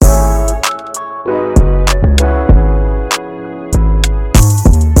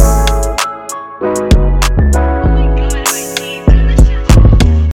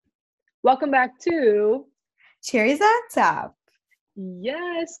welcome back to Cherries on top.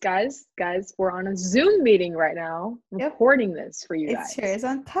 yes, guys, we're on a Zoom meeting right now, Yep. recording this for you It's guys. Cherries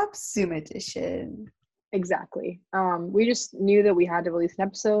on Top Zoom edition. Exactly. We just knew that we had to release an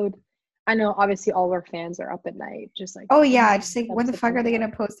episode. I know, obviously, all of our fans are up at night, just like, Oh yeah, just like when the episode fuck are comes they out.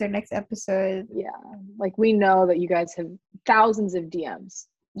 gonna post their next episode? Yeah, like we know that you guys have thousands of DMs,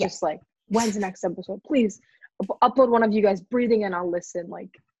 Yeah. just like, when's the next episode? Please upload one of you guys breathing, and I'll listen. Like,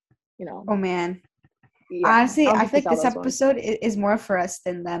 you know, Oh man. yeah. Honestly, I don't I think we feel like saw this those ones. episode is more for us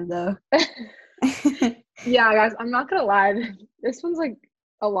than them though. Yeah, guys, I'm not gonna lie. This one's like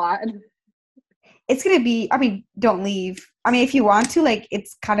a lot. It's gonna be, don't leave. If you want to, like,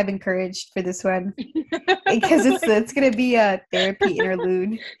 it's kind of encouraged for this one. Because it's gonna be a therapy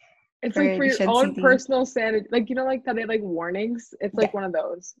interlude. It's for like for your Nishan own CD. personal sanity. Like, you know, like how they have like warnings? It's like Yeah. one of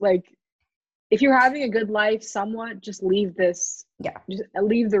those. Like, if you're having a good life somewhat, just leave this. Yeah. Just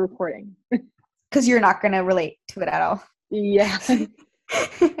leave the recording. Because you're not gonna relate to it at all. Yeah.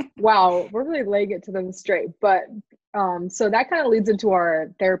 Wow, we're really laying it to them straight. But so that kind of leads into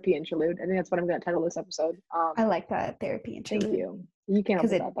our therapy interlude. I think that's what I'm gonna title this episode. I like that therapy interlude. Thank you. You came up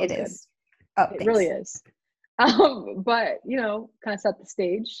with that. That was it good. is. Oh, It thanks. really is. But you know, kind of set the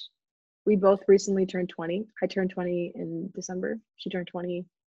stage. We both recently turned 20. I turned 20 in December. She turned 20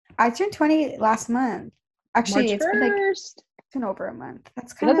 I turned 20 last month. Actually, March it's 1st. been over a month.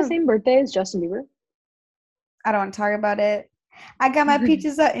 That's Is kind that the of, same birthday as Justin Bieber? I don't want to talk about it. I got my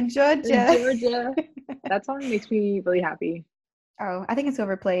peaches out in Georgia. In Georgia. That song makes me really happy. Oh, I think it's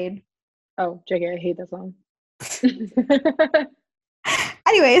overplayed. Oh, JK, I hate that song.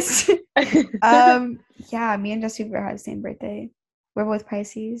 Anyways, yeah, me and Justin Bieber had the same birthday. We're both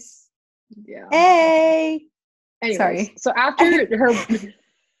Pisces. Yeah. Hey. Anyways, Sorry. so after her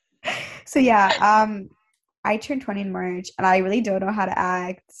So yeah, I turned 20 in March, and I really don't know how to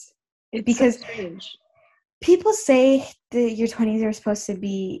act. it's because so strange. People say that your 20s are supposed to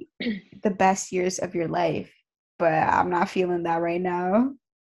be the best years of your life, but I'm not feeling that right now.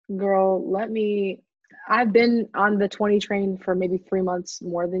 Girl, I've been on the 20 train for maybe 3 months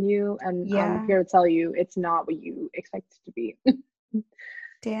more than you, and I'm Yeah. here to tell you it's not what you expect it to be.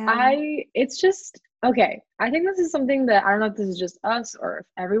 Damn. It's just okay. I think this is something that I don't know if this is just us or if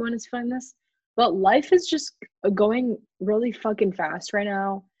everyone is feeling this, but life is just going really fucking fast right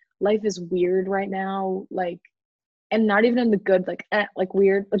now. Life is weird right now, like, and not even in the good, like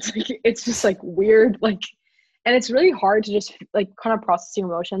weird. It's just like weird, like, and it's really hard to just like kind of process your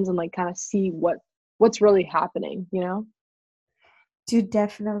emotions and like kind of see what's really happening, you know? Dude,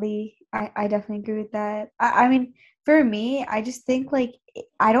 definitely. I definitely agree with that. I mean, for me, I just think like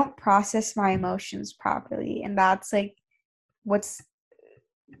I don't process my emotions properly, and that's like what's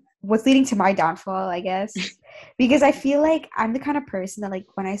leading to my downfall, I guess. Because I feel like I'm the kind of person that, like,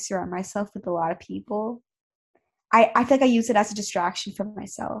 when I surround myself with a lot of people, I feel like I use it as a distraction from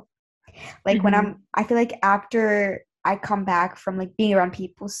myself. Like when I feel like after I come back from like being around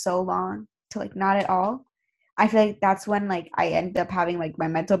people so long to like not at all, I feel like that's when like I end up having like my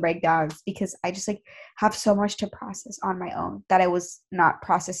mental breakdowns, because I just like have so much to process on my own that I was not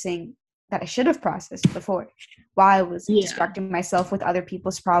processing, that I should have processed before, while I was Yeah. distracting myself with other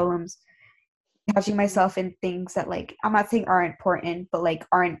people's problems, touching myself in things that, like, I'm not saying aren't important, but like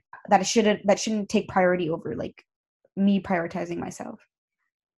that shouldn't take priority over like me prioritizing myself.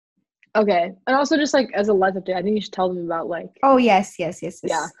 Okay. And also just like as a life update, I think you should tell them about like Oh yes. yeah.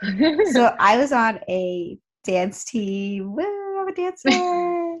 So I was on a dance team. Woo, I'm a dancer.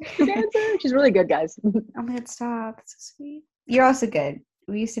 Dancer. She's really good, guys. Oh my god, stop. That's so sweet. You're also good.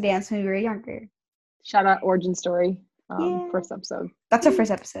 We used to dance when we were younger. Shout out origin story. Yeah. First episode. That's our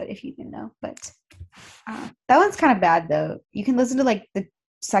first episode, if you didn't know. But that one's kind of bad though. You can listen to like the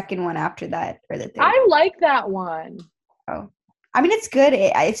second one after that, or the third. I like that one. Oh, I mean, it's good.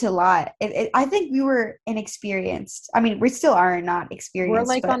 It's a lot. I think we were inexperienced. I mean, we still are not experienced.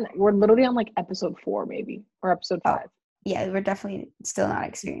 We're literally on like episode 4 maybe, or episode 5. Yeah, we're definitely still not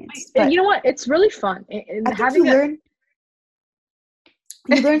experienced. But you know what? It's really fun. I think you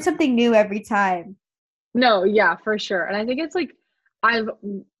learn something new every time. No, yeah, for sure. And I think it's like I've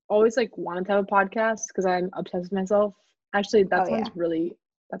always like wanted to have a podcast because I'm obsessed with myself. Actually, that sounds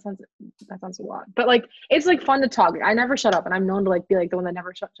a lot. But like it's like fun to talk. I never shut up, and I'm known to like be like the one that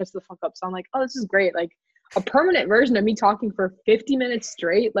never shuts the fuck up. So I'm like, oh, this is great. Like a permanent version of me talking for 50 minutes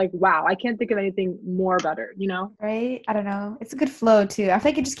straight. Like, wow, I can't think of anything more better, you know? Right? I don't know. It's a good flow too. I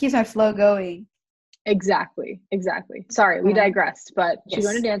think it just keeps my flow going. Exactly. Sorry, we digressed, but she's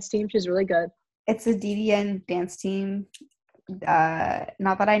on a dance team. She's really good. It's a DDN dance team.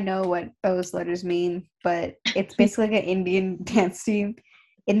 Not that I know what those letters mean, but it's basically like an Indian dance team.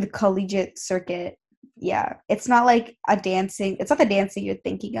 in the collegiate circuit. Yeah, it's not like a dancing. It's not the dancing you're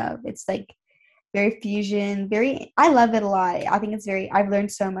thinking of. It's like very fusion, very. I love it a lot. I think it's very. I've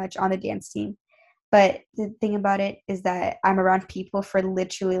learned so much on the dance team. But the thing about it is that I'm around people for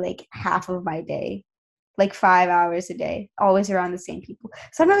literally like half of my day, like 5 hours a day, always around the same people.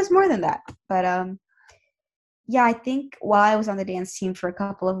 Sometimes more than that. But yeah, I think while I was on the dance team for a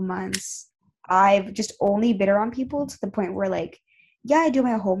couple of months, I've just only been around people to the point where like, yeah, I do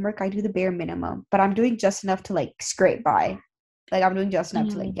my homework, I do the bare minimum, but I'm doing just enough to like scrape by. Like I'm doing just enough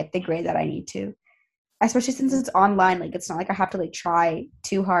to like Mhm. get the grade that I need to. Especially since it's online, like it's not like I have to like try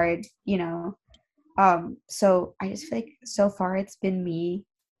too hard, you know. So I just feel like so far it's been me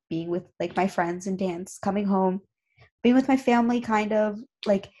being with like my friends and dance, coming home, being with my family, kind of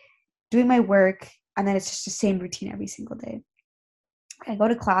like doing my work, and then it's just the same routine every single day. I go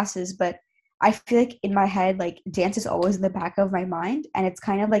to classes, but I feel like in my head, like dance is always in the back of my mind, and it's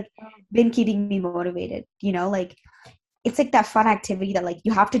kind of like been keeping me motivated. You know, like it's like that fun activity that like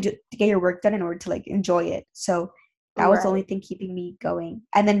you have to do to get your work done in order to like enjoy it. So that was the only Right. thing keeping me going.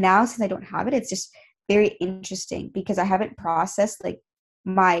 And then now since I don't have it, it's just very interesting because I haven't processed like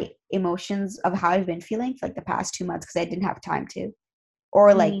my emotions of how I've been feeling for like the past 2 months because I didn't have time to,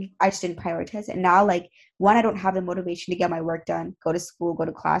 or like Mhm. I just didn't prioritize it. And now like one, I don't have the motivation to get my work done, go to school, go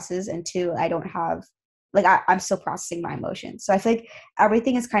to classes, and two, I don't have like I'm still processing my emotions. So I feel like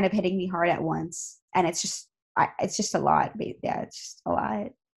everything is kind of hitting me hard at once, and it's just a lot. But yeah, it's just a lot.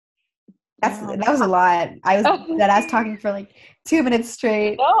 Damn. That was a lot. I was talking for like 2 minutes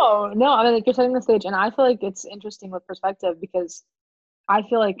straight. No, no. I mean, like you're setting the stage, and I feel like it's interesting with perspective because I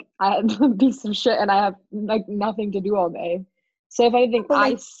feel like I have a piece of shit and I have like nothing to do all day. So if anything, But I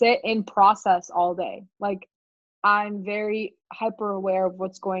like, sit in process all day. Like I'm very hyper aware of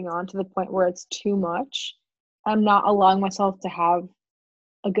what's going on to the point where it's too much. I'm not allowing myself to have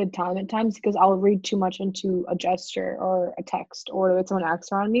a good time at times because I'll read too much into a gesture or a text or the way someone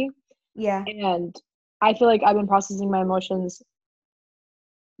acts around me. yeah, And I feel like I've been processing my emotions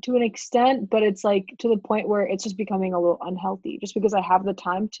to an extent, but it's like to the point where it's just becoming a little unhealthy just because I have the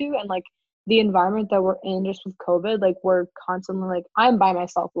time to and like the environment that we're in just with COVID, like we're constantly like I'm by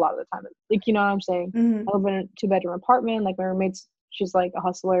myself a lot of the time. Like you know what I'm saying? hmm, I live in a 2 bedroom apartment, like my roommate's she's like a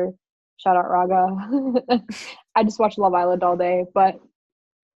hustler. Shout out Raga. I just watch Love Island all day, but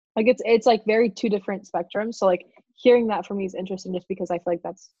like it's like very two different spectrums. So like hearing that from me is interesting just because I feel like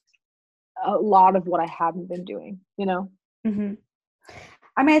that's a lot of what I haven't been doing, you know? hmm.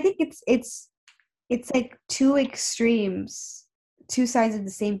 I mean, I think it's like two extremes, two sides of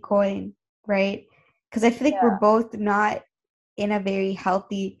the same coin, right? Because I feel like we're Yeah. both not in a very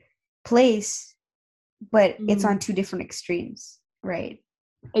healthy place, but it's Mhm. on two different extremes, right?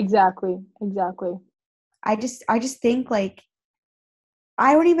 Exactly, exactly. I just think like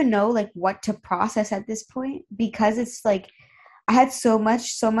I don't even know like what to process at this point because it's like I had so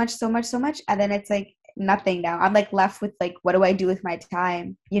much, so much, so much, so much, and then it's like nothing now. I'm like left with like what do I do with my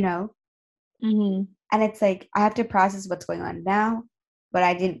time, you know? Mhm. And it's like I have to process what's going on now, but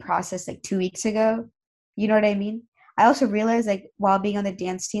I didn't process like 2 weeks ago. You know what I mean? I also realized like while being on the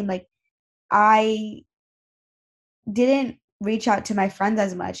dance team, like I didn't reach out to my friends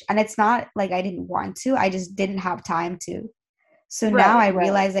as much. And it's not like I didn't want to, I just didn't have time to. So now Right, I right.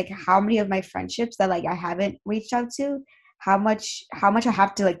 realize like how many of my friendships that like I haven't reached out to, how much I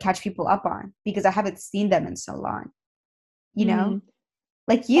have to like catch people up on because I haven't seen them in so long, you know? Mhm.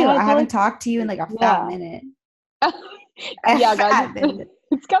 Like And you, I I feel haven't like talked to you in like a fat yeah. minute. A Yeah, guys, fat minute.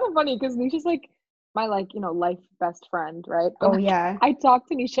 it's kind of funny because Nisha's like my like, life best friend, right? But Oh like yeah. I talk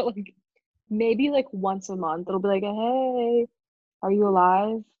to Nisha like maybe like once a month. It'll be like, "Hey, are you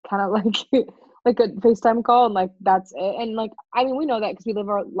alive?" Kind of like like a FaceTime call and like that's it. And like I mean, we know that because we live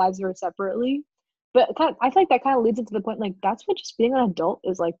our lives very separately. But kind of, I feel like that kind of leads it to the point like that's what just being an adult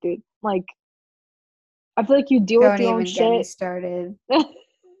is like, dude. Like I feel like you deal with Don't your own even get me shit. started.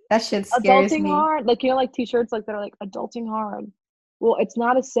 That shit scares Adulting me. hard, like like t-shirts like that are like adulting hard. Well, it's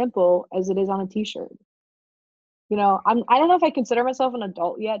not as simple as it is on a t-shirt. I don't know if I consider myself an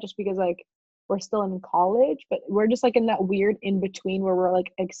adult yet just because like we're still in college, but we're just like in that weird in between where we're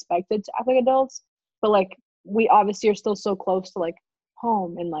like expected to act like adults, but like we obviously are still so close to like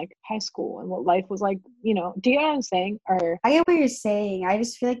home and like high school and what life was like, do you know what I'm saying? Or I get what you're saying. I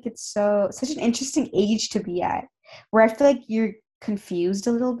just feel like it's such an interesting age to be at, where I feel like you're confused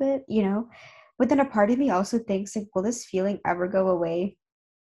a little bit, you know? But then a part of me also thinks like, will this feeling ever go away?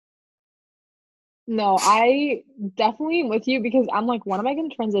 no, I definitely am with you because I'm like, when am I going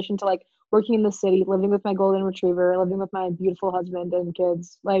to transition to like working in the city, living with my golden retriever, living with my beautiful husband and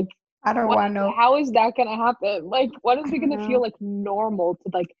kids? Like, I don't want no. How is that gonna happen? Like, when is I it don't gonna feel know. like normal to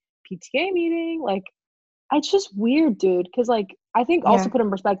like PTA meeting? Like, it's just weird, dude. Because like, I think also Yeah. put in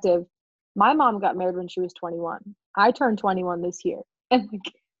perspective, my mom got married when she was 21. I turned 21 this year, and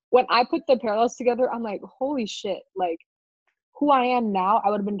like, when I put the parallels together, I'm like, holy shit! Like, who I am now, I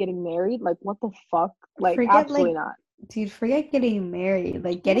would have been getting married. Like, what the fuck? Like, Forget absolutely like, not. dude, forget getting married.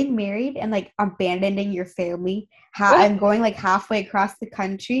 Like getting married and like abandoning your family and going like halfway across the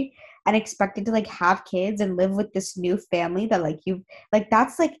country and expecting to like have kids and live with this new family that like you like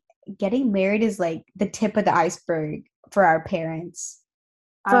that's like getting married is like the tip of the iceberg for our parents,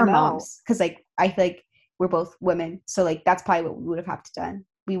 for I our know. moms. Cause like I feel like we're both women. So like that's probably what we would have had to done.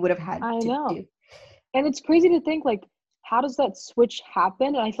 We would have had I to know. do. And it's crazy to think like how does that switch happen?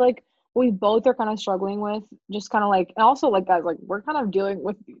 And I feel like we both are kind of struggling with just kind of like and also like guys like we're kind of dealing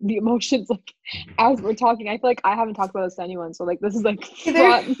with the emotions like as we're talking. I feel like I haven't talked about this to anyone. So like this is like Either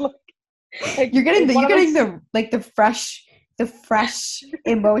front like you're one of getting us the like the fresh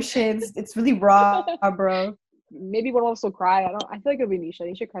emotions. It's really raw, bro. maybe one of us will cry. I feel like it'll be Nisha.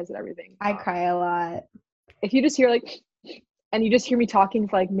 Nisha cries at everything. I cry a lot. If you just hear like and you just hear me talking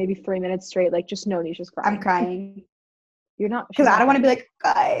for like maybe 3 minutes straight, like just know Nisha's I'm crying. crying You're not because she's I not don't want to be crying.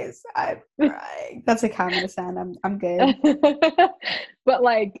 like, guys, I'm crying. That's like how I'm gonna sound. I'm good. But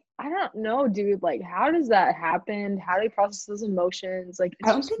like I don't know, dude. Like how does that happen? How do we process those emotions? Like I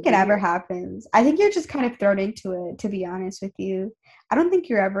it's don't just think it ever weird. happens. I think you're just kind of thrown into it, to be honest with you. I don't think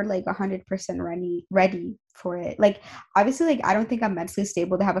you're ever like 100% ready for it. Like obviously, like I don't think I'm mentally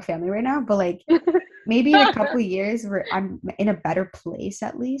stable to have a family right now, but like maybe in a couple of years where I'm in a better place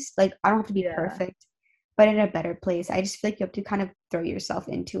at least. Like I don't have to be Yeah. perfect, but in a better place. I just feel like you have to kind of throw yourself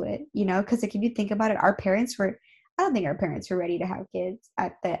into it, you know? Because like if you think about it, I don't think our parents were ready to have kids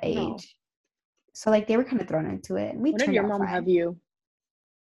at the No. age. So like they were kind of thrown into it, and we When did turned your out mom have fine. you?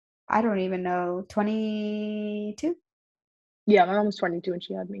 I don't even know. 22? Yeah, my mom was 22 when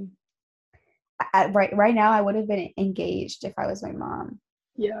she had me. Right now, I would have been engaged if I was my mom.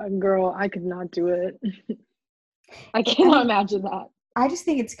 Yeah, girl, I could not do it. I I cannot mean, imagine that. I just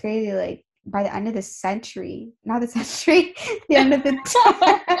think it's crazy. Like by the end of the century, not the century, the end of the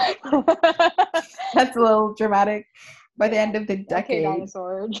that's a little dramatic. By the end Yeah. of the Okay, decade.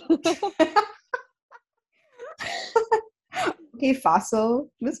 dinosaur. Okay, fossil.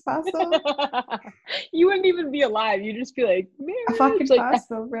 Miss Fossil. You wouldn't even be alive. You'd just be like, A marriage. fucking Like,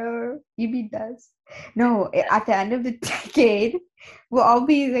 fossil, bro. You be dust. No, at the end of the decade, we'll all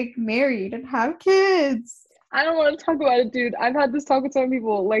be like married and have kids. I don't want to talk about it, dude. I've had this talk with some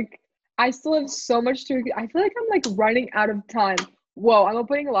people. Like, I still have so much to. I feel like I'm like running out of time. Whoa, I'm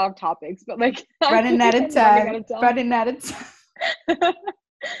opening a lot of topics, but like, I feel Running like out of I'm running out time. of time. Running out of time.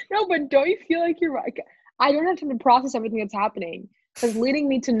 No, but don't you feel like you're right? I don't have time to process everything that's happening. That's leading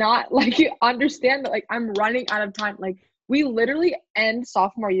me to not like understand that like I'm running out of time. Like we literally end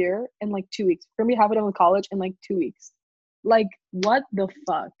sophomore year in like 2 weeks. We're gonna be halfway done with college in like 2 weeks. Like what the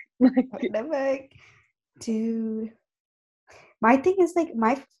fuck? What Like the fuck? Dude. My thing is like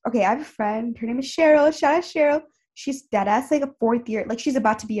okay, I have a friend. Her name is Cheryl. Shout out Cheryl. She's dead ass like a fourth year. Like she's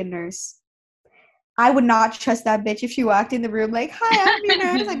about to be a nurse. I would not trust that bitch if she walked in the room like, "Hi, I'm your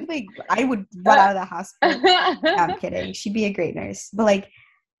nurse." I'd be like, I would run out of the hospital. No, I'm kidding. She'd be a great nurse. But like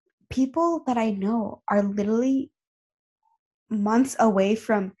people that I know are literally months away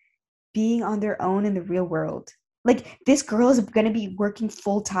from being on their own in the real world. Like this girl is going to be working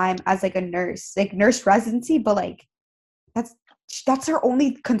full time as like a nurse, like nurse residency, but like that's that's her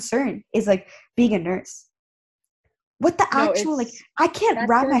only concern is like being a nurse. What the No, actual like it's I can't that's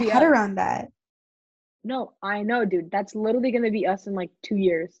wrap gonna my be head us. around that. No, I know, dude. That's literally gonna be us in like 2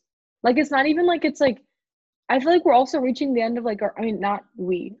 years. Like it's not even like it's like I feel like we're also reaching the end of like our, I mean, not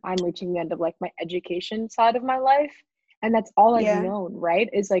we, I'm reaching the end of like my education side of my life. And that's all I've Yeah. known, right?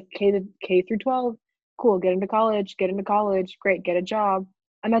 Is like K through 12. Cool, get into college, great, get a job.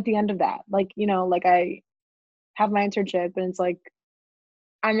 I'm at the end of that. Like, like I have my internship and it's like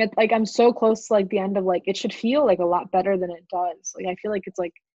I'm so close to like the end of like it should feel like a lot better than it does. Like I feel like it's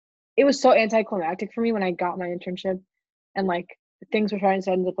like it was so anticlimactic for me when I got my internship and like things were trying to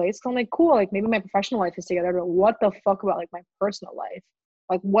set into place. So I'm like, cool, like maybe my professional life is together, but what the fuck about like my personal life?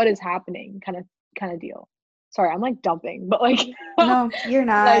 Like what is happening? Kind of deal. Sorry, I'm like dumping, but like No, you're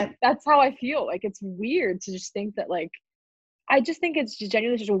like not. that's how I feel. Like it's weird to just think that like I just think it's just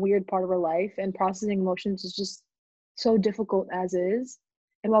genuinely just a weird part of our life and processing emotions is just so difficult as is.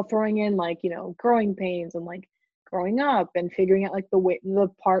 And while throwing in like, growing pains and like growing up and figuring out like the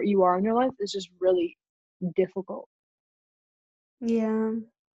part you are in your life is just really difficult. Yeah.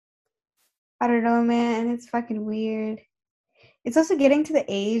 I don't know, man. It's fucking weird. it's also getting to the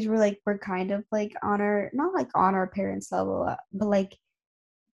age where like we're kind of like on our not like on our parents' level, but like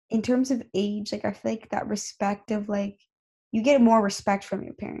in terms of age, like I feel like that respect of like you get more respect from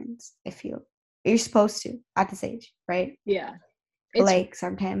your parents, I feel. You're supposed to at this age, right? Yeah. But It's like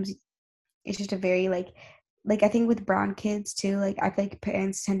sometimes it's just a very like I think with brown kids too, like I feel like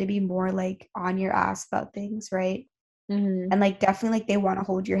parents tend to be more like on your ass about things, right? mhm. And like definitely like they want to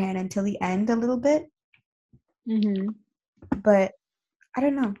hold your hand until the end a little bit. Mhm. But I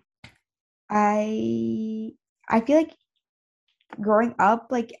don't know. I I feel like growing up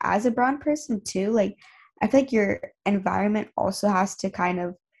like as a brown person too, like I feel like your environment also has to kind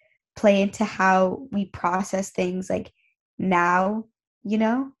of play into how we process things like now, you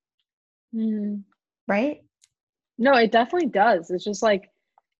know, Mhm. right? No, it definitely does. It's just like,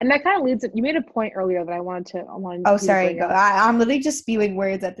 and that kind of leads. You made a point earlier that I wanted Oh, you to sorry, bring go. up. I'm literally just spewing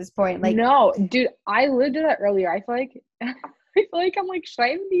words at this point. Like, No, dude, I lived that earlier. I feel like I feel like I'm like, should I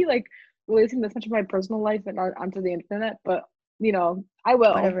even be like releasing this much of my personal life and onto the internet? But I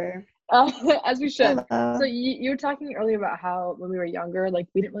will, whatever. as we should. So Hello. you were talking earlier about how when we were younger, like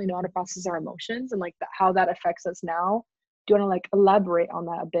we didn't really know how to process our emotions and like how that affects us now. Do you want to like elaborate on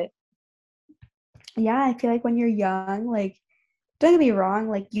that a bit? Yeah, I feel like when you're young, like, don't get me wrong,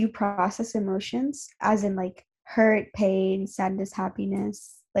 like, you process emotions as in like hurt, pain, sadness,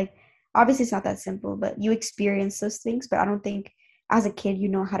 happiness. Like, obviously, it's not that simple, but you experience those things. But I don't think as a kid you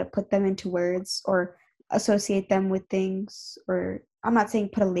know how to put them into words or associate them with things. Or I'm not saying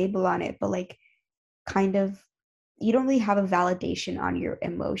put a label on it, but like, kind of, you don't really have a validation on your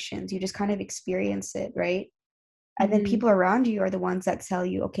emotions. You just kind of experience it, right? And then Mm-hmm. people around you are the ones that tell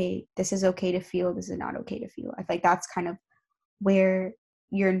you, okay, this is okay to feel, this is not okay to feel. I feel like that's kind of where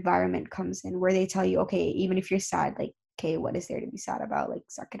your environment comes in, where they tell you, okay, even if you're sad, like, okay, what is there to be sad about? Like,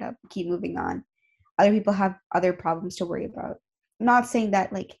 suck it up, keep moving on. Other people have other problems to worry about. I'm not saying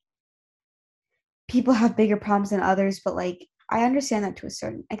that like people have bigger problems than others, but like I understand that to a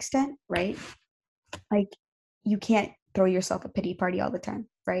certain extent, right? Like you can't throw yourself a pity party all the time,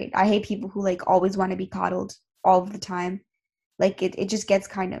 right? I hate people who like always want to be coddled all of the time. Like it just gets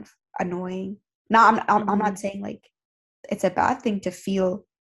kind of annoying. No, I'm Mm-hmm. not saying like it's a bad thing to feel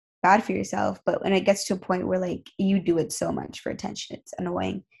bad for yourself, but when it gets to a point where like you do it so much for attention, it's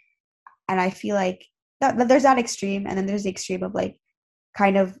annoying. And I feel like that there's that extreme, and then there's the extreme of like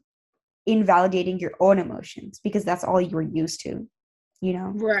kind of invalidating your own emotions because that's all you were used to, you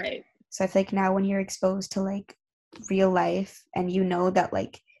know? Right. So I feel like now when you're exposed to like real life and you know that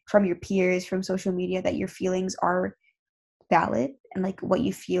like from your peers, from social media, that your feelings are valid and like what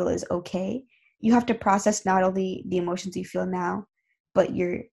you feel is okay, you have to process not only the emotions you feel now, but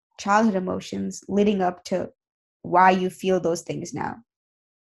your childhood emotions leading up to why you feel those things now.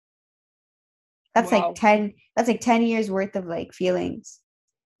 Wow. That's like 10 years worth of like feelings.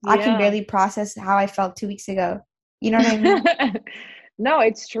 I can Yeah. barely process how I felt 2 weeks ago. You know what I mean? No,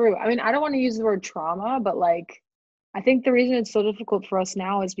 it's true. I mean, I don't want to use the word trauma, but like, I think the reason it's so difficult for us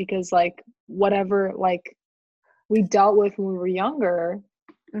now is because like whatever like we dealt with when we were younger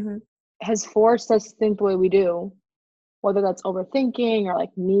Mm-hmm. has forced us to think the way we do, whether that's overthinking or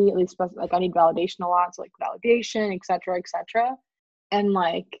like me, at least like I need validation a lot, so like validation, etc., etc. And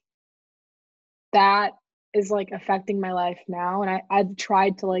like that is like affecting my life now. And I've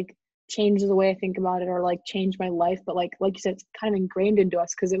tried to like change the way I think about it or like change my life, but like you said, it's kind of ingrained into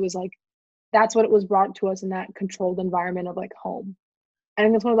us because it was like that's what it was brought to us in that controlled environment of like home. I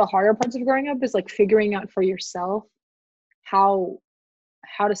think that's one of the harder parts of growing up is like figuring out for yourself how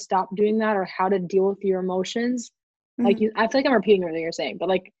how to stop doing that or how to deal with your emotions. Like Mm-hmm. I feel like I'm repeating everything you're saying, but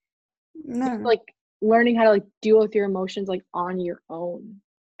like just No. like learning how to like deal with your emotions like on your own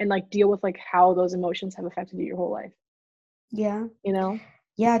and like deal with like how those emotions have affected you your whole life, Yeah. you know?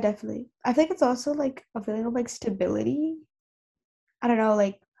 Yeah, definitely. I think it's also like a feeling of like stability. I don't know,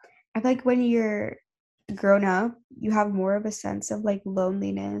 like I feel like when you're grown up, you have more of a sense of like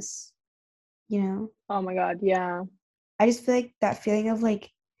loneliness, you know? Oh my God, yeah. I just feel like that feeling of like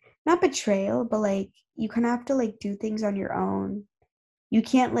not betrayal, but like you kind of have to like do things on your own. You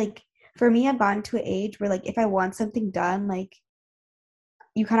can't like for me, I've gotten to an age where like if I want something done, like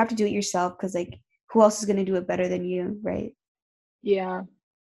you kind of have to do it yourself because like who else is gonna do it better than you, right? Yeah,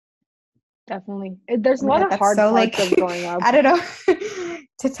 definitely. There's Oh a my lot god, of that's hard so like parts of growing up. I don't know.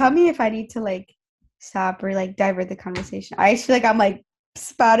 To tell me if I need to like stop or like divert the conversation. I just feel like I'm like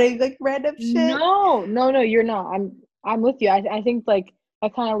spouting like random shit. No, no, no, you're not. I'm with you. I think like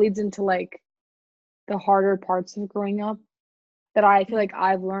that kind of leads into like the harder parts of growing up that I feel like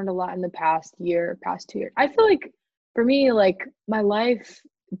I've learned a lot in the past year, past 2 years. I feel like for me, like my life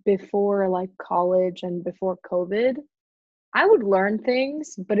before like college and before COVID I would learn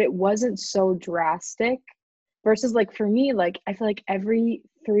things, but it wasn't so drastic. Versus like for me, like I feel like every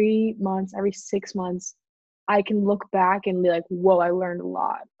 3 months, every 6 months, I can look back and be like, whoa, I learned a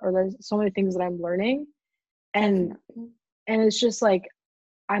lot. Or there's so many things that I'm learning. And Definitely. and it's just like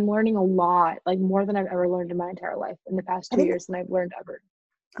I'm learning a lot, like more than I've ever learned in my entire life in the past I two think years than I've learned ever.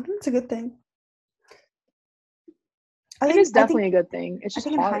 I think it's a good thing. I It think is I definitely think a good thing. It's I just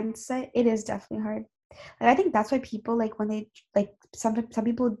think in hard. hindsight, it is definitely hard. Like I think that's why people like when they like some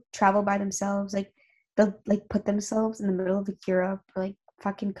people travel by themselves, like they'll like put themselves in the middle of like Europe or like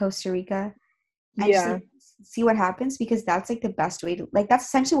fucking Costa Rica and just Yeah. like see what happens because that's like the best way to like that's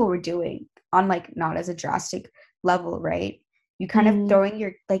essentially what we're doing on like not as a drastic level, right? You kind of Mm, throwing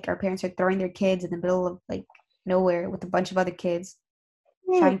your like our parents are throwing their kids in the middle of like nowhere with a bunch of other kids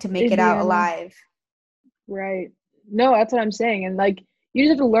trying to make it out Indiana. alive. Right. No, that's what I'm saying. And like you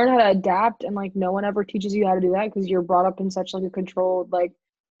just have to learn how to adapt and like no one ever teaches you how to do that because you're brought up in such like a controlled like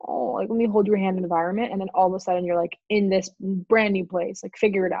oh like let me hold your hand environment and then all of a sudden you're like in this brand new place. Like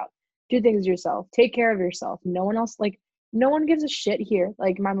figure it out. Do things yourself. Take care of yourself. No one else like no one gives a shit here.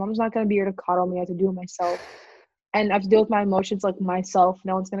 Like my mom's not gonna be here to coddle me. I have to do it myself. And I have to deal with my emotions like myself.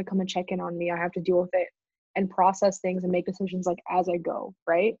 No one's gonna come and check in on me. I have to deal with it and process things and make decisions like as I go,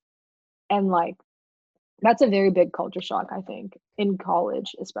 right? And like that's a very big culture shock, I think, in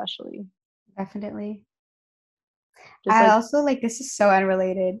college especially. Definitely. Just I like also like this is so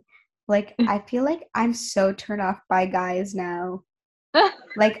unrelated. Like I feel like I'm so turned off by guys now.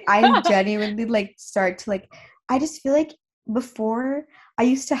 Like I genuinely like start to like I just feel like before I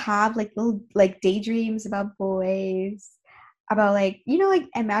used to have like little like daydreams about boys, about like you know like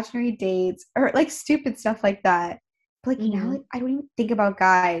imaginary dates or like stupid stuff like that. But like now mhm. like I don't even think about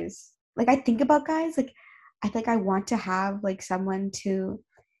guys. Like I think about guys like I think I want to have like someone to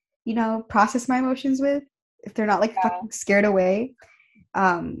process my emotions with if they're not like Yeah. fucking scared away.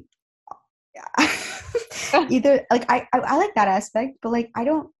 Um either like I like that aspect, but I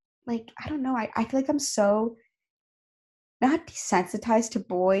don't know. I feel like I'm so not desensitized to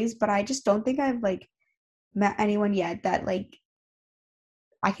boys, but I just don't think I've like met anyone yet that like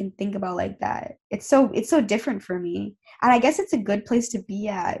I can think about like that. It's so different for me. And I guess it's a good place to be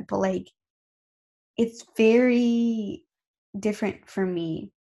at, but like it's very different for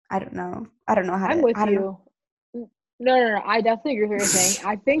me. I don't know. I don't know how I'm to with I don't know. you. No. I definitely agree with what you're saying.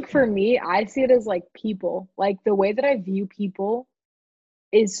 I think for me, I see it as like people. Like the way that I view people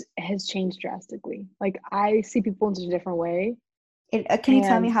is has changed drastically. Like I see people in such a different way. Can you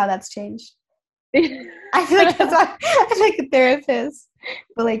tell me And how that's changed? can I feel like that's why I'm like a therapist.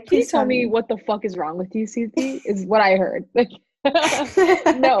 But like, you please tell tell me me. what the fuck is wrong with you, Susie? Is what I heard. Like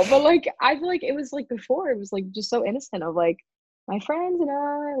no, but like I feel like it was like before, it was like just so innocent of like my friends and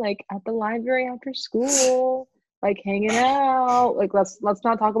I like at the library after school, like hanging out, like let's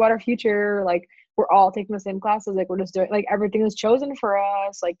not talk about our future, like we're all taking the same classes, like we're just doing like everything is chosen for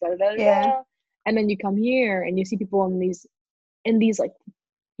us, like da da da Yeah. da. And then you come here and you see people in these like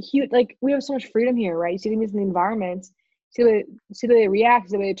huge like we have so much freedom here, right? You see things in the environments, see the way they react,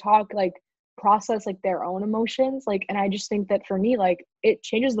 see the way they talk, like process like their own emotions. Like and I just think that for me, like it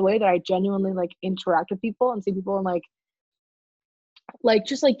changes the way that I genuinely like interact with people and see people and like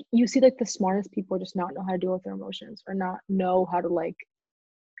just like you see like the smartest people just not know how to deal with their emotions or not know how to like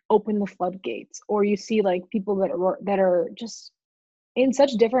open the floodgates. Or you see like people that are just in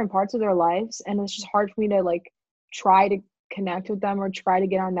such different parts of their lives and it's just hard for me to like try to connect with them or try to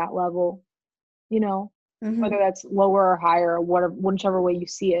get on that level, you know, whether Hmm. that's lower or higher or whatever, whichever way you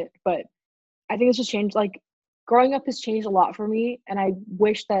see it. But I think it's just changed. Like growing up has changed a lot for me, and I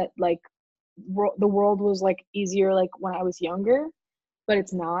wish that like the world was like easier like when I was younger, but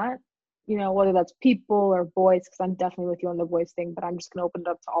it's not. You know, whether that's people or boys, because I'm definitely with you on the boys thing. But I'm just gonna open it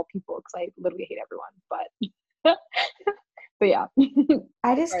up to all people because I literally hate everyone. But but yeah,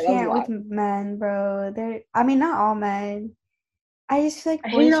 I just sorry, that was a can't with lot. men, bro. I mean, not all men. I just feel like I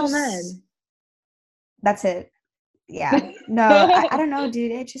hate boys all just, men. that's it. Yeah. No, I don't know,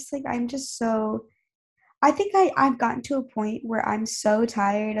 dude. It's just like, I'm just so, I think I've gotten to a point where I'm so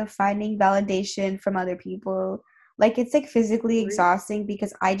tired of finding validation from other people. Like, it's like physically exhausting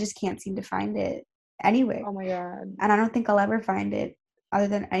because I just can't seem to find it anywhere. Oh my god. And I don't think I'll ever find it other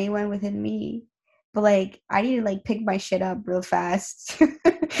than anyone within me. But like I need to like pick my shit up real fast.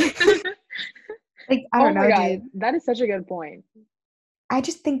 Like I Oh don't my know, god, dude. that is such a good point. I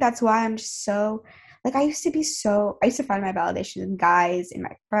just think that's why I'm just so like I used to find my validation in guys, in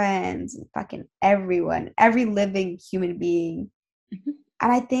my friends, and fucking everyone, every living human being.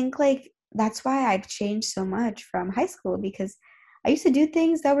 And I think like that's why I've changed so much from high school because I used to do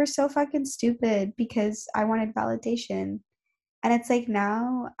things that were so fucking stupid because I wanted validation. And it's like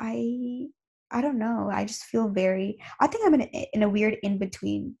now I don't know. I just feel very, I think I'm in a weird in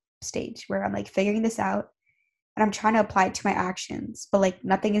between stage where I'm like figuring this out and I'm trying to apply it to my actions, but like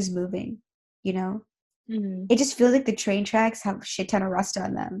nothing is moving, you know? Mhm. It just feels like the train tracks have a shit ton of rust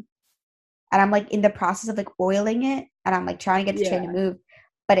on them. And I'm like in the process of like oiling it and I'm like trying to get the train to Yeah. move,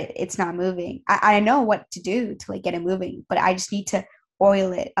 but it's not moving. I know what to do to like get it moving, but I just need to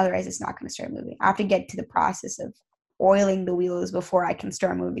oil it. Otherwise it's not going to start moving. I have to get to the process of oiling the wheels before I can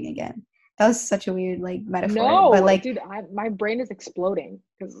start moving again. That was such a weird like metaphor, but No, like, dude, my brain is exploding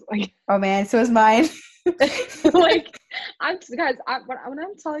because like oh man, so is mine. like I'm guys, when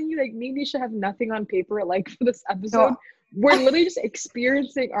I'm telling you like me and Nisha have nothing on paper like for this episode, No, we're literally just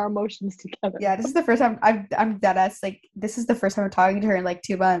experiencing our emotions together. yeah, this is the first time I'm dead ass. Like, this is the first time I'm talking to her in like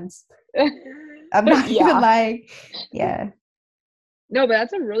 2 months. I'm not even Yeah. lying. Yeah, No, but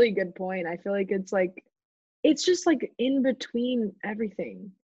that's a really good point. I feel like it's just like in between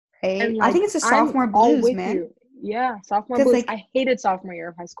everything. right. And I like think it's the I'm sophomore all blues, with man. you. Yeah, sophomore Because blues. like, I hated sophomore year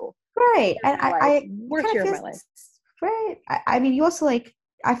of high school. right, Year of and my life. it Worst kind of year of my feels life. right. I mean, you also like.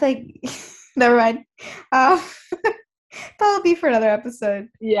 I feel like. Never mind. Um, that'll be for another episode.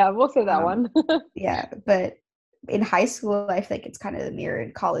 Yeah, we'll say that Um, one. yeah, but in high school, I feel like it's kind of the mirror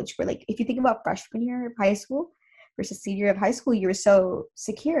in college, where like if you think about freshman year of high school versus senior year of high school, you're so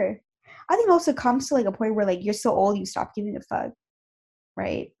secure. I think it also comes to like a point where like you're so old, you stop giving a fuck,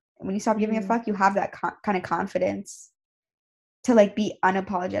 right? And when you stop giving a Mhm. fuck, you have that kind of confidence to like be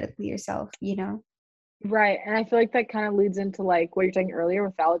unapologetically yourself, you know? Right. And I feel like that kind of leads into like what you're saying earlier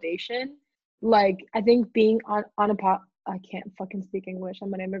with validation. Like I think being on a pot I can't fucking speak English.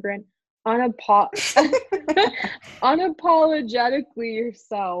 I'm an immigrant. On a pot unapologetically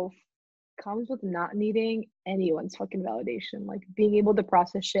yourself comes with not needing anyone's fucking validation. Like being able to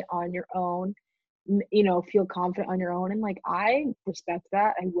process shit on your own, feel confident on your own. And like I respect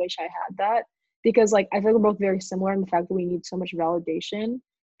that. I wish I had that because like I feel like we're both very similar in the fact that we need so much validation.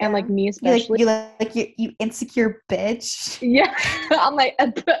 And like Yeah. me especially. You insecure bitch. Yeah, I'm like,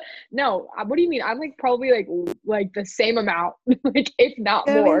 no. What do you mean? I'm like probably like the same amount, like if not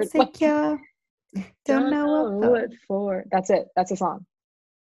So more. Like, insecure. Don't don't know what know for. what for. That's it. That's a song.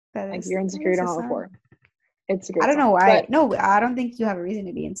 Like you're That insecure, you is don't a know what song. for. It's a I great don't know song, why. but No, I don't think you have a reason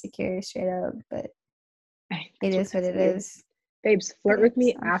to be insecure straight up, but it that's what is what guys it need. is. Babes, flirt with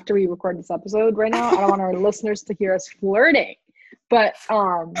me Babes. after we record this episode right now. I don't want our listeners to hear us flirting, but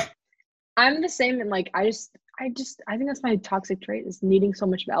I'm the same, and like I think that's my toxic trait is needing so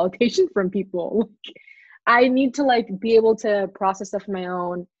much validation from people. I need to like be able to process stuff on my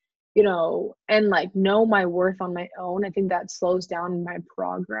own, and like know my worth on my own. I think that slows down my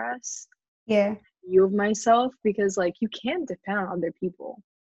progress, Yeah. view of myself, because like you can't depend on other people.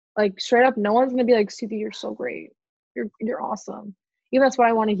 Like straight up, no one's gonna be like, Suthi, you're so great. You're awesome. Even that's what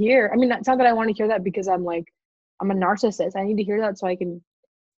I want to hear. I mean, it's not that I want to hear that because I'm a narcissist. I need to hear that so Am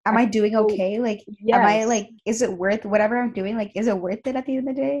I I can doing go, okay? Like, am I yes. like, is it worth whatever I'm doing? Like, is it worth it at the end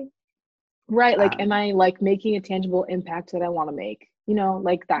of the day? Right. Like, am Um, I like making a tangible impact that I want to make?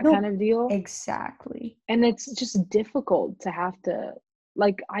 Like that kind no, of deal. exactly. And it's just difficult to have to,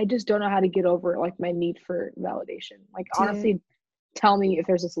 like, I just don't know how to get over like my need for validation. Like, Dude, honestly, tell me if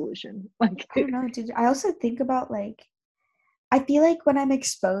there's a solution. Like, I don't know, dude. I also think about like, I feel like when I'm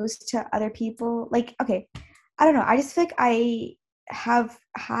exposed to other people, like, okay, I don't know. I just feel like I have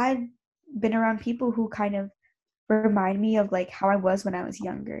had been around people who kind of remind me of like how I was when I was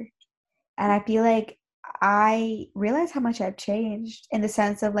younger. And I feel like I realize how much I've changed in the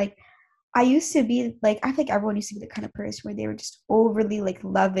sense of like, I used to be like, I think everyone used to be the kind of person where they were just overly like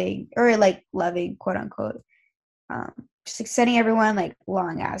loving or like loving, quote unquote. Um, just like sending everyone like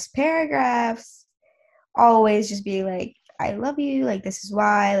long ass paragraphs, always just be like, I love you, like this is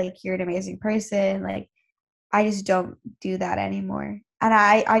why, like you're an amazing person. Like I just don't do that anymore. And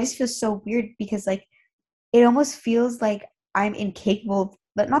I just feel so weird because like it almost feels like I'm incapable,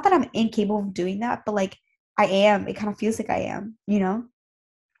 but not that I'm incapable of doing that, but like I am. It kind of feels like I am, you know?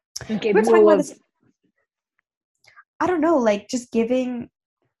 We were talking incapable about of, this, I don't know, like just giving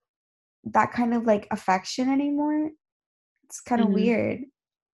that kind of like affection anymore. It's kind of mhm. weird.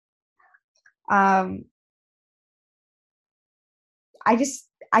 Um,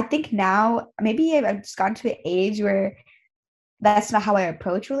 I think now maybe I've just gotten to an age where that's not how I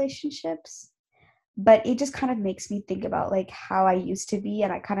approach relationships, but it just kind of makes me think about like how I used to be,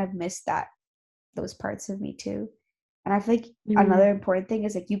 and I kind of miss those parts of me too. And I feel like Mhm. another important thing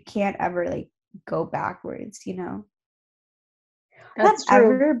is like you can't ever like go backwards, you know? Not That's true.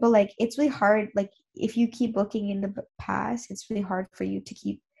 ever, but like it's really hard. Like if you keep looking in the past, it's really hard for you to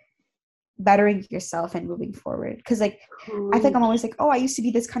keep bettering yourself and moving forward. Because like I think I'm always like, oh, I used to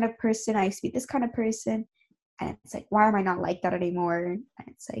be this kind of person, I used to be this kind of person, and it's like, why am I not like that anymore? And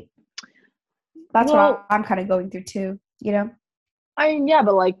it's like, that's what Well, I'm kind of going through too, you know. I mean, yeah,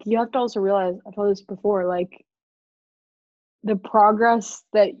 but like you have to also realize, I've told this before, like the progress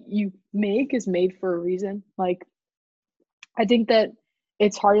that you make is made for a reason. Like I think that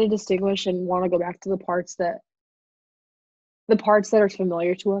it's hard to distinguish and want to go back to the parts that are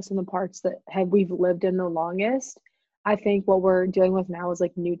familiar to us and the parts that have we've lived in the longest. I think what we're dealing with now is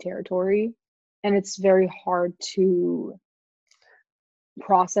like new territory, and it's very hard to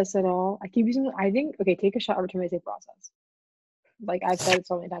process it all. I keep using, I think, okay, take a shot every time I say process. Like I've said it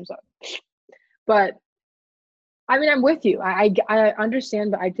so many times, but I mean, I'm with you. I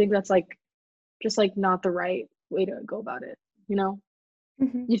understand, but I think that's like just like not the right way to go about it. You know,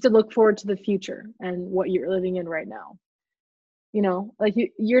 Mm-hmm. you have to look forward to the future and what you're living in right now. You know, like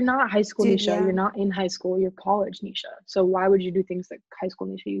you're not high school Dude, Nisha. yeah. You're not in high school. You're college Nisha. So why would you do things that high school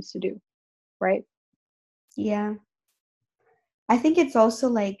Nisha used to do, right? Yeah. I think it's also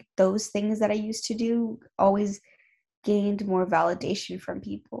like those things that I used to do always gained more validation from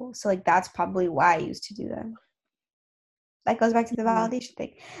people. So like that's probably why I used to do them. That goes back to the Mhm. validation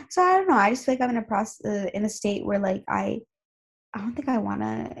thing. So I don't know. I just feel like I'm in a process, in a state where like I don't think I want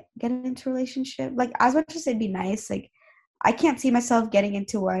to get into a relationship. Like as much as it'd be nice, like I can't see myself getting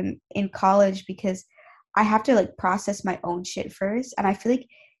into one in college because I have to like process my own shit first. And I feel like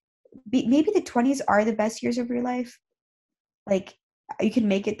maybe the 20s are the best years of your life. Like you can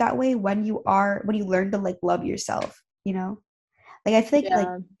make it that way when you learn to like love yourself, you know? Like I feel like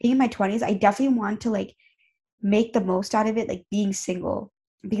Yeah. being in my 20s, I definitely want to like make the most out of it, like being single,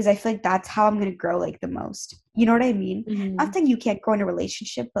 because I feel like that's how I'm gonna grow like the most. You know what I mean? Not Hmm. saying you can't grow in a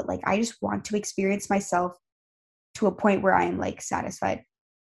relationship, but like I just want to experience myself to a point where I am like satisfied.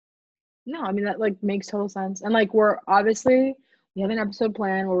 No, I mean that like makes total sense. And like we're obviously we have an episode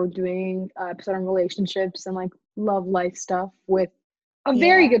plan where we're doing episode on relationships and like love life stuff with a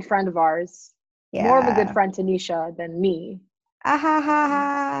very Yeah. good friend of ours, more of a good Yeah. friend to Nisha than me. Ah ha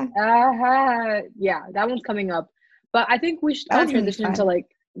ha Um, ha. yeah, that one's coming up. But I think we should That kind of was really transition into fun. like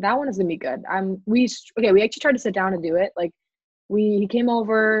that one is gonna be good. Okay, we actually tried to sit down and do it. Like he came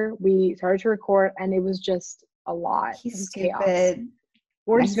over, we started to record, and it was just a lot. It He's was chaos. stupid.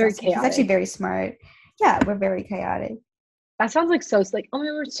 We're No, just he's not very stupid. He's actually chaotic. very smart. Yeah, we're very chaotic. That sounds like so, it's like, oh my,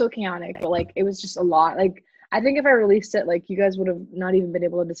 we're so chaotic, but like it was just a lot. Like I think if I released it, like you guys would have not even been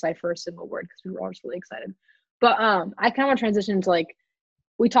able to decipher a single word because we were all just really excited. But I kind of want to transition into like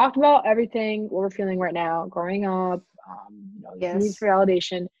we talked about everything what we're feeling right now, growing up, needs Yes. for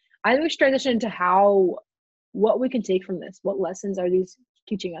validation. I think we should transition into how what we can take from this. What lessons are these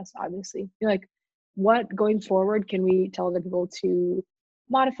teaching us? Obviously, like what going forward can we tell other people to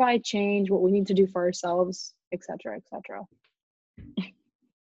modify, change, what we need to do for ourselves, etc., etc.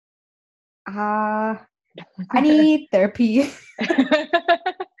 I need therapy. You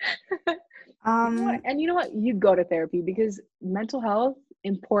know what? um, And you know what? You go to therapy because mental health,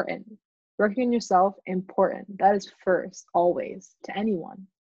 important. Working on yourself, important. That is first, always, to anyone.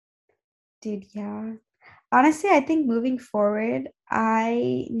 dude, yeah. Honestly, I think moving forward,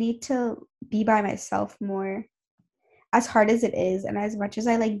 I need to be by myself more. As hard as it is, and as much as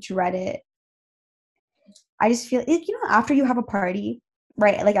I like dread it, I just feel it, after you have a party,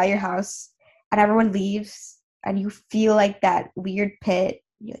 right? Like at your house, and everyone leaves, and you feel like that weird pit.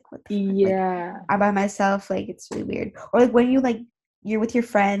 You're like, what the fuck? Like, Yeah. I'm by myself. Like, it's really weird. Or like when you're with your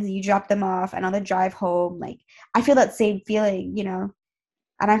friends, and you drop them off, and on the drive home, like I feel that same feeling.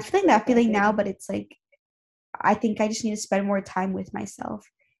 And I'm feeling Feel that that feeling now, thing. but it's like I think I just need to spend more time with myself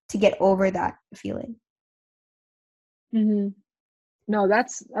to get over that feeling. Hmm. No,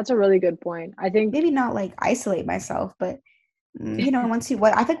 that's a really good point. I think. Maybe not like isolate myself, but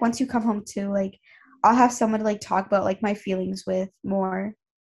I think once you come home too, like I'll have someone to like talk about like my feelings with more,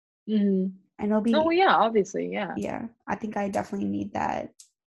 Hmm. and it'll Oh be yeah, obviously, yeah. yeah. I think I definitely need that.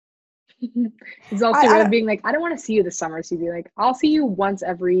 It's also I really don't being like, I don't want to see you this summer, so you'd be like, I'll see you once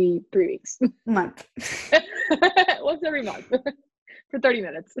every 3 weeks, month. once every month for 30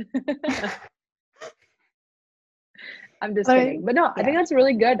 minutes. I'm just But kidding. But no, I think yeah. that's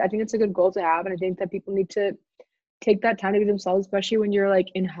really good. I think it's a good goal to have. And I think that people need to take that time to be themselves, especially when you're like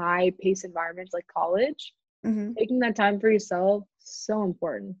in high pace environments like college. Hmm. Taking that time for yourself, so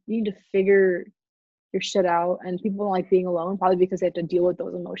important. You need to figure your shit out. And people don't like being alone, probably because they have to deal with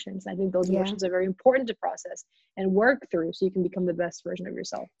those emotions. I think those Yeah. emotions are very important to process and work through so you can become the best version of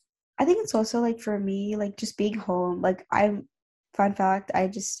yourself. I think it's also like for me, like just being home. Like fun fact, I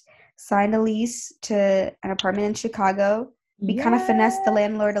just signed a lease to an apartment in Chicago. We kind of finessed the Yeah.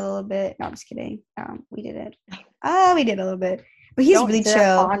 landlord a little bit. No, I'm just kidding. We didn't. Oh, we did a little bit, but he's Don't really say that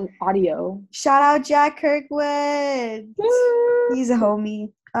chill. on audio. Shout out Jack Kirkwood. He's a Woo!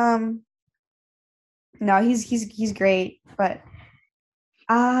 homie. No, he's great, but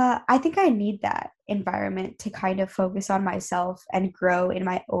I think I need that environment to kind of focus on myself and grow in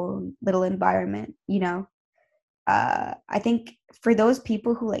my own little environment, you know. I think for those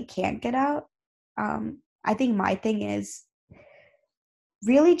people who like can't get out, I think my thing is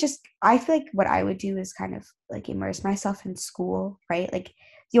really just I feel like what I would do is kind of like immerse myself in school, right? Like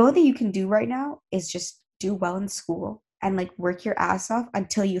the only thing you can do right now is just do well in school and like work your ass off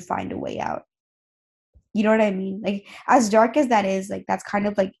until you find a way out. You know what I mean? Like as dark as that is, like that's kind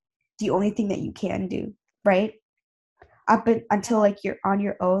of like the only thing that you can do, right? Until like you're on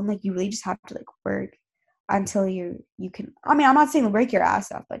your own, like you really just have to like work until you can. I mean, I'm not saying work your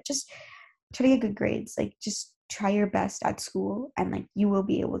ass off, but just try to get good grades. Like just try your best at school, and like you will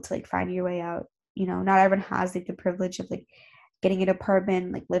be able to like find your way out. You know, not everyone has like the privilege of like getting an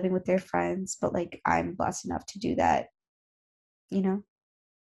apartment, like living with their friends, but like I'm blessed enough to do that. You know?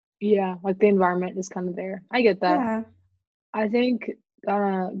 Yeah, like the environment is kind of there. I get that. Yeah. I think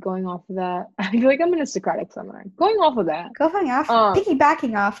going off of that, I feel like I'm in a Socratic seminar. Going off of that, um,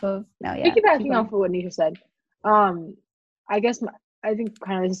 Piggybacking off of. No, yeah. Keep piggybacking off going. of what Nisha said, um, I guess I think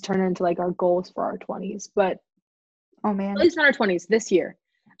kind of this turned into like our goals for our 20s, but Oh at man. least in our 20s this year,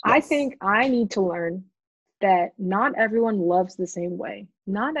 I Yes. think I need to learn that not everyone loves the same way.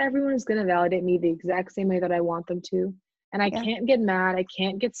 Not everyone is going to validate me the exact same way that I want them to. And I Yeah. can't get mad. I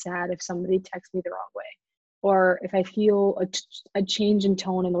can't get sad if somebody texts me the wrong way. Or if I feel a change in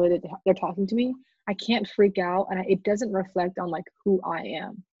tone in the way that they're talking to me, I can't freak out. And it doesn't reflect on like who I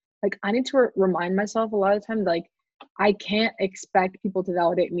am. Like I need to remind myself a lot of times, like I can't expect people to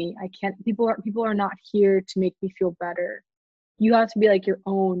validate me. I can't, people are not here to make me feel better. You have to be like your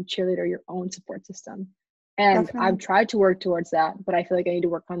own cheerleader, your own support system. And I've Definitely. tried to work towards that, but I feel like I need to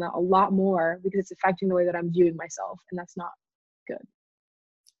work on that a lot more because it's affecting the way that I'm viewing myself, and that's not good.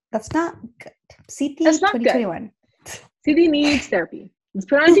 That's not good. That's CT not good. 2021. CD needs therapy. Let's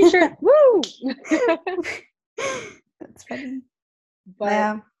put on a t-shirt. Woo! That's funny. But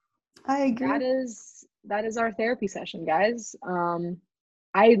Yeah, I agree. that is our therapy session, guys.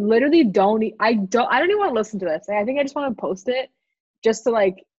 I literally I don't even want to listen to this. I think I just want to post it just to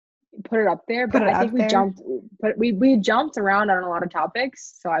like put it up there. Put But it I think out there. we jumped around on a lot of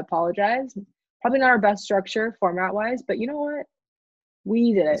topics, so I apologize. Probably not our best structure format wise, but you know what?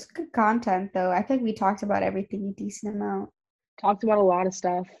 We did it. It's good content though. I think we talked about everything a decent amount. Talked about a lot of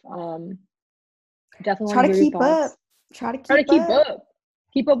stuff. Definitely want Try to to hear your keep thoughts. up. Try to Try to keep up.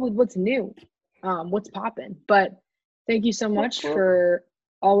 keep up with what's new, what's popping. But thank you so Cool, much cool. for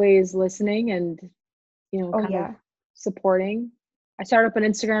always listening and Oh kind of yeah. supporting. I started up an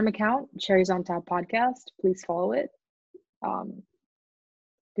Instagram account, Cherries on Top Podcast. Please follow it. Um,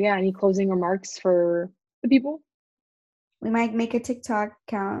 but yeah, any closing remarks for the people? We might make a TikTok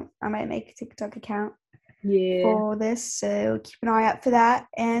account. I might make a TikTok account Yeah. for this. So keep an eye out for that.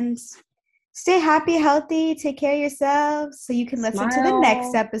 And stay happy, healthy, take care of yourselves so you can listen to the next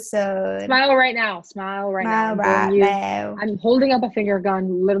Smile. episode. Smile right now. Smile right now. Smile I'm daring right you. now. I'm holding up a finger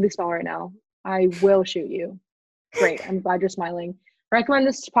gun. Literally smile right now. I will shoot you. Great. I'm glad you're smiling. Recommend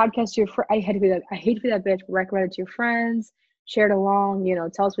this podcast to your friends. I hate to be that bitch, but recommend it to your friends. Share it along.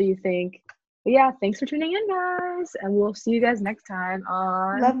 Tell us what you think. But yeah, thanks for tuning in, guys. And we'll see you guys next time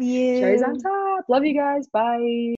on Love Cherries on you. Top. Love you guys. Bye.